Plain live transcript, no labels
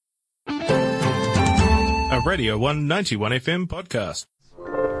Radio 191 FM podcast.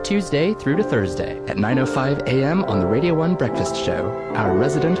 Tuesday through to Thursday at 9:05 a.m. on the Radio 1 Breakfast Show, our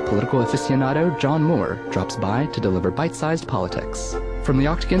resident political aficionado John Moore drops by to deliver bite-sized politics. From the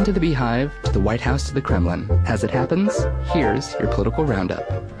Octagon to the Beehive, to the White House to the Kremlin. As it happens, here's your political roundup.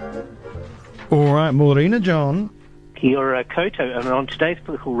 All right, Morena, John. Kia ora koutou, and on today's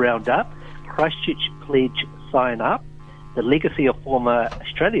political roundup, Christchurch Pledge sign up, the legacy of former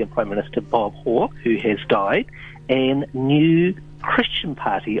Australian Prime Minister Bob Hawke, who has died, and new Christian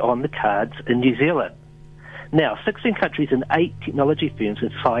party on the cards in New Zealand. Now, 16 countries and 8 technology firms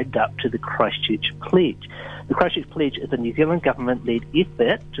have signed up to the Christchurch Pledge. The Christchurch Pledge is a New Zealand government-led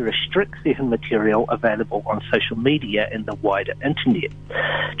effort to restrict certain material available on social media and the wider internet.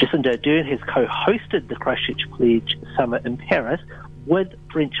 Jacinda Ardern has co-hosted the Christchurch Pledge Summit in Paris with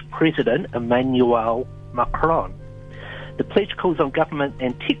French President Emmanuel Macron. The pledge calls on government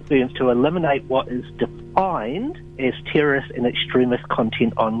and tech firms to eliminate what is defined as terrorist and extremist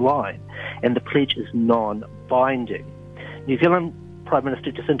content online, and the pledge is non-binding. New Zealand Prime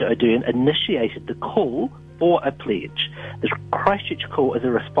Minister Jacinda Ardern initiated the call for a pledge. The Christchurch call is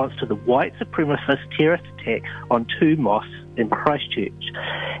a response to the white supremacist terrorist attack on 2 mosques in Christchurch.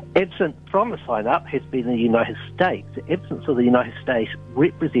 Absent from the sign-up has been the United States. The absence of the United States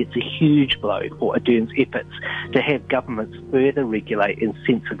represents a huge blow for Ardern's efforts to have governments further regulate and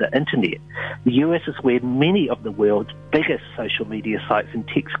censor the internet. The US is where many of the world's biggest social media sites and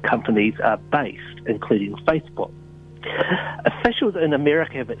tech companies are based, including Facebook. Officials in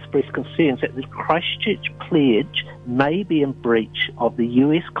America have expressed concerns that the Christchurch Pledge may be in breach of the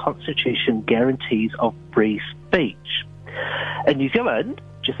US Constitution guarantees of free speech. In New Zealand,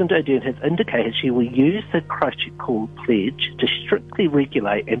 Jacinda Ardern has indicated she will use the Christchurch Pledge to strictly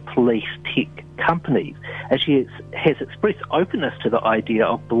regulate and police tech companies, as she has expressed openness to the idea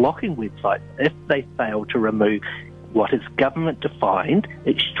of blocking websites if they fail to remove what is government-defined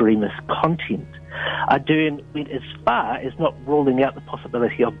extremist content. Ardern went as far as not ruling out the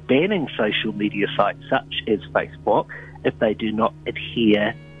possibility of banning social media sites such as Facebook if they do not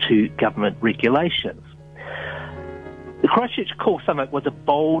adhere to government regulations. The Christchurch Call Summit was a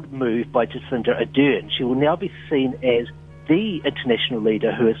bold move by Jacinda Ardern. She will now be seen as the international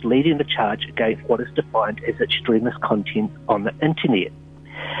leader who is leading the charge against what is defined as extremist content on the internet.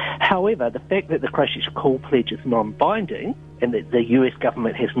 However, the fact that the Christchurch Call Pledge is non-binding and that the US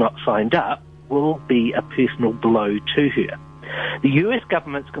government has not signed up will be a personal blow to her. The US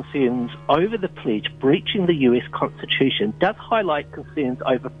government's concerns over the pledge breaching the US Constitution does highlight concerns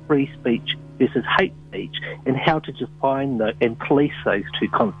over free speech versus hate speech and how to define and police those two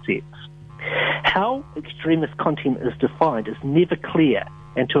concepts. How extremist content is defined is never clear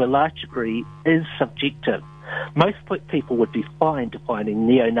and to a large degree is subjective. Most people would be fine defining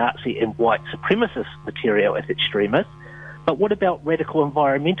neo-Nazi and white supremacist material as extremist, but what about radical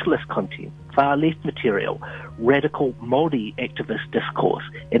environmentalist content, far-left material, radical Māori activist discourse,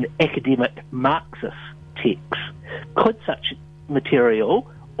 and academic Marxist texts? Could such material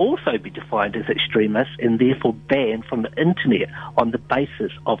also be defined as extremist and therefore banned from the internet on the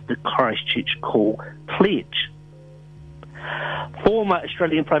basis of the Christchurch Call Pledge? Former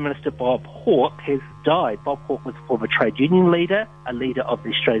Australian Prime Minister Bob Hawke has died. Bob Hawke was a former trade union leader, a leader of the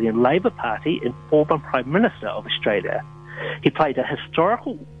Australian Labor Party, and former Prime Minister of Australia. He played a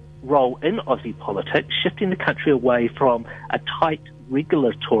historical role in Aussie politics, shifting the country away from a tight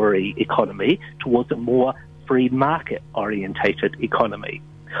regulatory economy towards a more free market-orientated economy.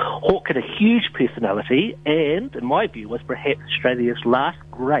 Hawke had a huge personality and, in my view, was perhaps Australia's last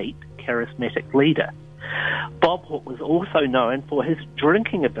great charismatic leader. Bob Hawke was also known for his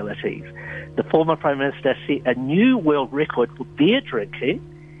drinking abilities. The former Prime Minister set a new world record for beer drinking.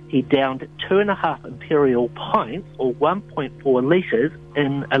 He downed 2.5 imperial pints, or 1.4 litres,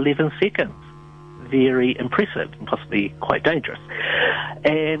 in 11 seconds. Very impressive and possibly quite dangerous.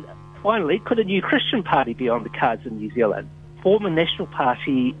 And finally, could a new Christian party be on the cards in New Zealand? Former National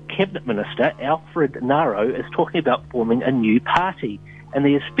Party Cabinet Minister Alfred Naro is talking about forming a new party, and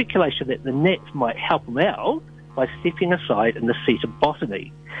there is speculation that the Nats might help him out by stepping aside in the seat of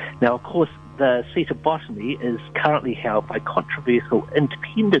Botany. Now, of course, the seat of Botany is currently held by controversial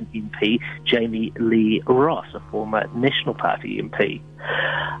independent MP Jamie Lee Ross, a former National Party MP.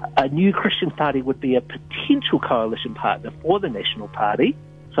 A new Christian party would be a potential coalition partner for the National Party,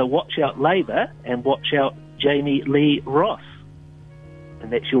 so watch out Labour and watch out Jamie Lee Ross.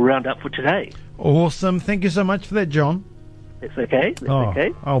 And that's your roundup for today. Awesome. Thank you so much for that, John. That's okay.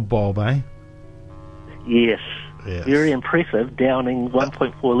 Okay. Oh, Bob, eh? Yes. Very impressive, downing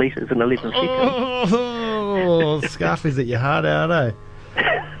 1.4 litres in 11 seconds. Oh, scarfies at your heart out, eh?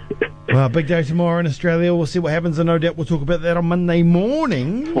 Well, big day tomorrow in Australia. We'll see what happens, and no doubt we'll talk about that on Monday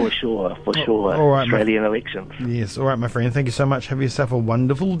morning. For sure. All right, Australian elections. Yes, all right, my friend. Thank you so much. Have yourself a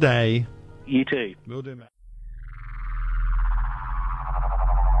wonderful day. You too. Will do, mate.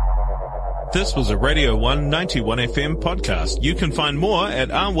 This was a Radio 1 91 FM podcast. You can find more at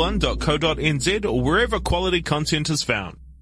r1.co.nz or wherever quality content is found.